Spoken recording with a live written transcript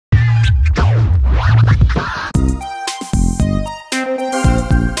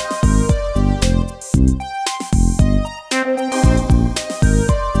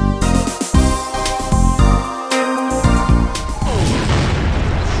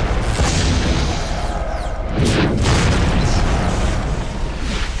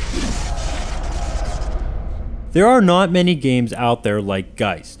There are not many games out there like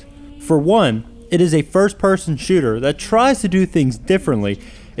Geist. For one, it is a first-person shooter that tries to do things differently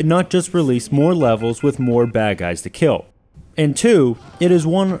and not just release more levels with more bad guys to kill. And two, it is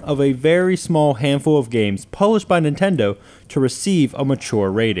one of a very small handful of games published by Nintendo to receive a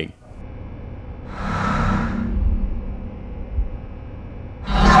mature rating.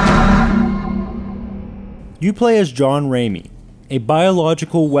 You play as John Raimi, a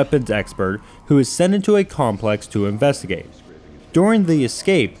biological weapons expert who is sent into a complex to investigate. During the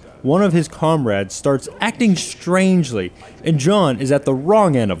escape, one of his comrades starts acting strangely, and John is at the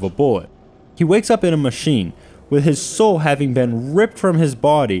wrong end of a bullet. He wakes up in a machine, with his soul having been ripped from his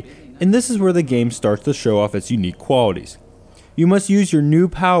body, and this is where the game starts to show off its unique qualities. You must use your new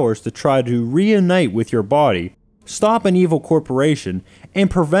powers to try to reunite with your body, stop an evil corporation, and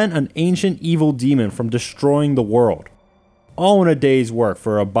prevent an ancient evil demon from destroying the world. All in a day's work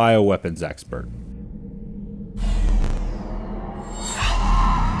for a bioweapons expert.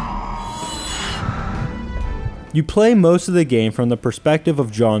 You play most of the game from the perspective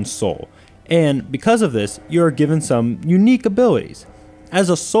of John's soul, and because of this, you are given some unique abilities. As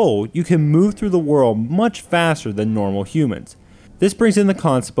a soul, you can move through the world much faster than normal humans. This brings in the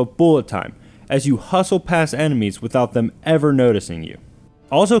concept of bullet time, as you hustle past enemies without them ever noticing you.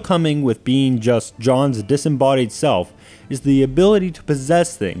 Also coming with being just John's disembodied self is the ability to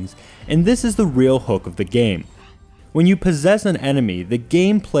possess things, and this is the real hook of the game. When you possess an enemy, the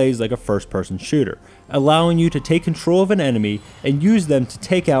game plays like a first-person shooter, allowing you to take control of an enemy and use them to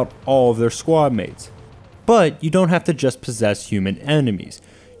take out all of their squad mates. But you don't have to just possess human enemies.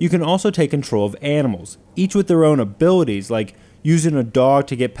 You can also take control of animals, each with their own abilities, like using a dog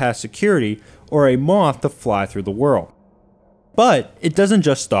to get past security or a moth to fly through the world. But it doesn't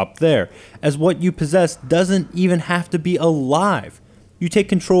just stop there, as what you possess doesn't even have to be alive. You take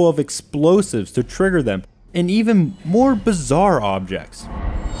control of explosives to trigger them, and even more bizarre objects.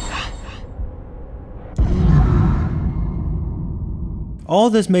 All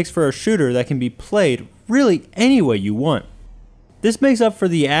this makes for a shooter that can be played really any way you want. This makes up for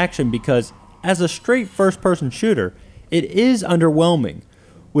the action because, as a straight first-person shooter, it is underwhelming,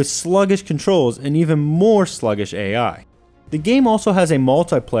 with sluggish controls and even more sluggish AI. The game also has a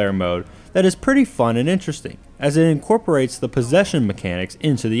multiplayer mode that is pretty fun and interesting, as it incorporates the possession mechanics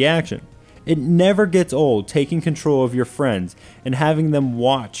into the action. It never gets old taking control of your friends and having them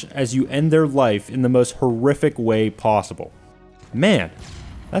watch as you end their life in the most horrific way possible. Man,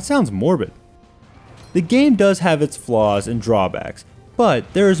 that sounds morbid. The game does have its flaws and drawbacks,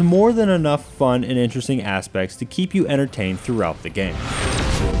 but there is more than enough fun and interesting aspects to keep you entertained throughout the game.